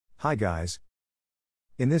Hi guys.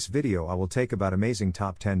 In this video I will take about amazing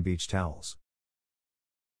top 10 beach towels.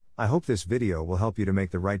 I hope this video will help you to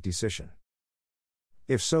make the right decision.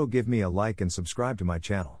 If so, give me a like and subscribe to my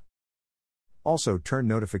channel. Also turn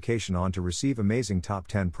notification on to receive amazing top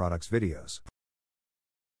 10 products videos.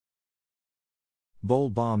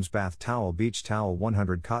 BolBom's Bath Towel Beach Towel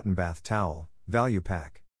 100 Cotton Bath Towel, Value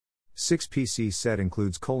Pack. 6-piece set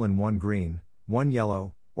includes 1 green, 1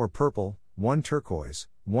 yellow, or purple, 1 turquoise,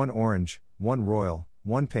 1 orange, 1 royal,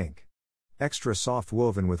 1 pink. Extra soft,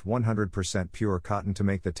 woven with 100% pure cotton to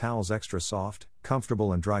make the towels extra soft,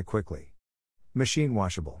 comfortable and dry quickly. Machine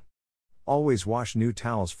washable. Always wash new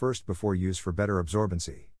towels first before use for better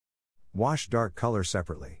absorbency. Wash dark color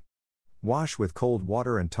separately. Wash with cold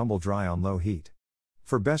water and tumble dry on low heat.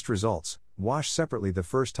 For best results, wash separately the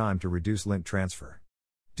first time to reduce lint transfer.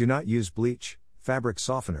 Do not use bleach, fabric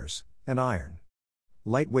softeners, and iron.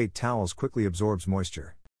 Lightweight towels quickly absorbs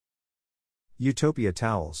moisture. Utopia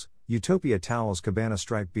towels. Utopia towels Cabana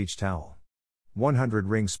Stripe Beach Towel. 100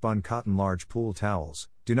 ring spun cotton large pool towels.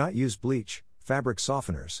 Do not use bleach, fabric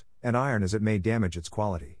softeners, and iron as it may damage its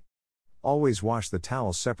quality. Always wash the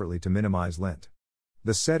towels separately to minimize lint.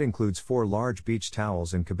 The set includes 4 large beach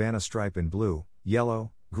towels in Cabana Stripe in blue,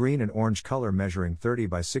 yellow, green and orange color measuring 30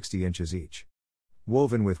 by 60 inches each.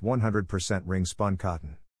 Woven with 100% ring spun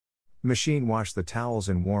cotton. Machine wash the towels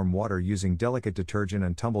in warm water using delicate detergent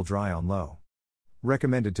and tumble dry on low.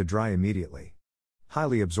 Recommended to dry immediately.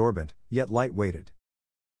 Highly absorbent, yet light-weighted.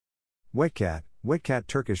 WETCAT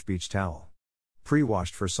Turkish Beach Towel.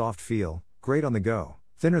 Prewashed for soft feel, great on the go,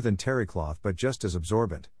 thinner than terry cloth but just as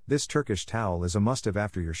absorbent. This Turkish towel is a must-have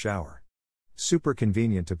after your shower. Super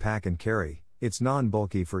convenient to pack and carry, it's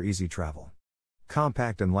non-bulky for easy travel.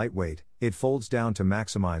 Compact and lightweight, it folds down to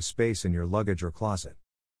maximize space in your luggage or closet.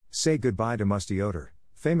 Say goodbye to musty odor,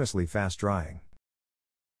 famously fast drying.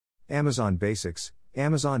 Amazon Basics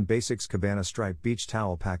Cabana Stripe Beach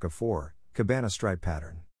Towel Pack of 4, Cabana Stripe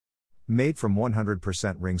Pattern. Made from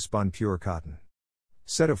 100% ring spun pure cotton.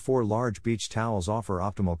 Set of 4 large beach towels offer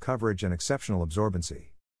optimal coverage and exceptional absorbency.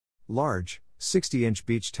 Large, 60-inch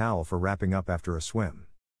beach towel for wrapping up after a swim.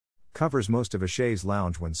 Covers most of a chaise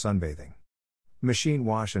lounge when sunbathing. Machine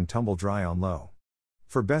wash and tumble dry on low.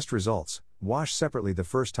 For best results, wash separately the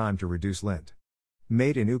first time to reduce lint.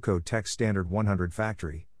 Made in Utopia Standard 100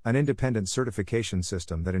 Factory, an independent certification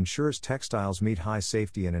system that ensures textiles meet high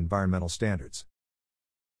safety and environmental standards.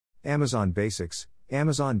 Amazon Basics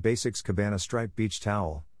Cabana Stripe Beach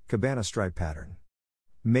Towel, Cabana Stripe Pattern.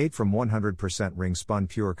 Made from 100% ring spun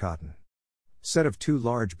pure cotton. Set of 2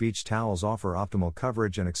 large beach towels offer optimal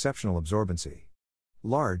coverage and exceptional absorbency.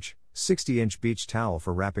 Large, 60-inch beach towel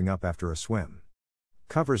for wrapping up after a swim.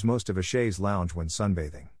 Covers most of a chaise lounge when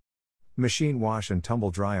sunbathing. Machine wash and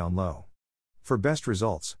tumble dry on low. For best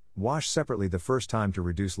results, wash separately the first time to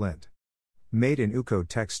reduce lint. Made in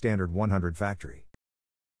Utopia Standard 100 Factory.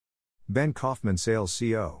 Ben Kaufman Sales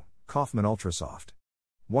CO, Kaufman Ultrasoft.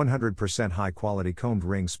 100% high quality combed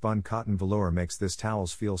ring spun cotton velour makes this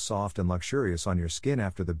towels feel soft and luxurious on your skin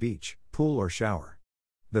after the beach, pool or shower.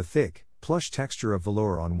 The thick, plush texture of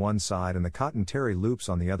velour on one side and the cotton terry loops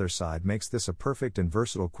on the other side makes this a perfect and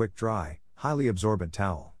versatile quick dry, highly absorbent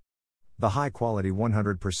towel. The high quality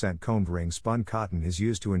 100% combed ring spun cotton is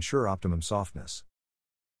used to ensure optimum softness.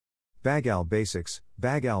 BAGAIL Basics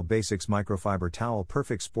Microfiber Towel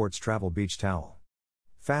Perfect Sports Travel Beach Towel.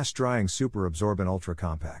 Fast drying super absorbent ultra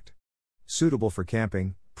compact. Suitable for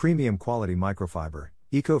camping, premium quality microfiber,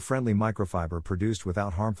 eco-friendly microfiber produced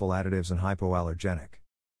without harmful additives and hypoallergenic.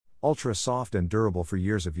 Ultra soft and durable for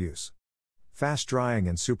years of use. Fast drying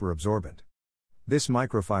and super absorbent. This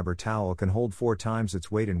microfiber towel can hold 4 times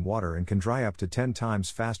its weight in water and can dry up to 10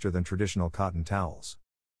 times faster than traditional cotton towels.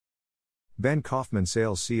 Ben Kaufman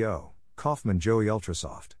Sales CO, Kaufman Joey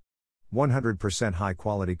Ultrasoft. 100% high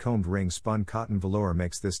quality combed ring spun cotton velour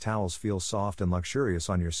makes this towels feel soft and luxurious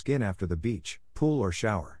on your skin after the beach, pool or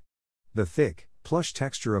shower. The thick, plush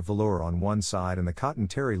texture of velour on one side and the cotton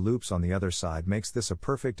terry loops on the other side makes this a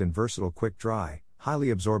perfect and versatile quick dry, highly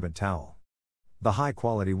absorbent towel. The high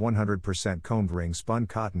quality 100% combed ring spun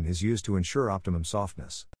cotton is used to ensure optimum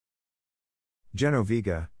softness.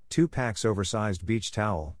 Genovega, 2 packs Oversized Beach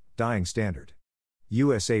Towel, Dyeing Standard.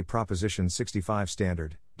 USA Proposition 65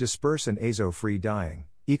 Standard, disperse and azo-free dyeing,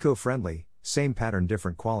 eco-friendly, same pattern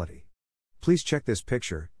different quality. Please check this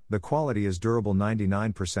picture, the quality is durable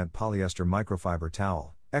 99% polyester microfiber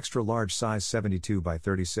towel, extra large size 72 by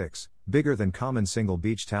 36, bigger than common single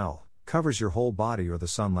beach towel, covers your whole body or the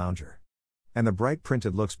sun lounger. And the bright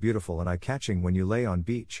printed looks beautiful and eye-catching when you lay on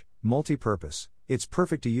beach, multi-purpose, it's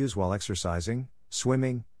perfect to use while exercising,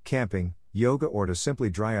 swimming, camping, yoga, or to simply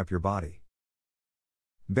dry up your body.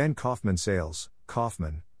 Ben Kaufman Sales,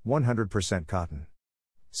 Kaufman, 100% cotton.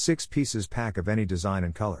 6 pieces pack of any design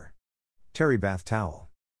and color. Terry Bath Towel.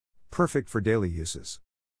 Perfect for daily uses.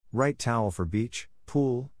 Right towel for beach,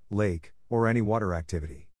 pool, lake, or any water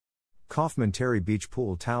activity. Kaufman Terry Beach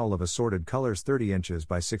Pool Towel of assorted colors, 30 inches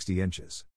by 60 inches.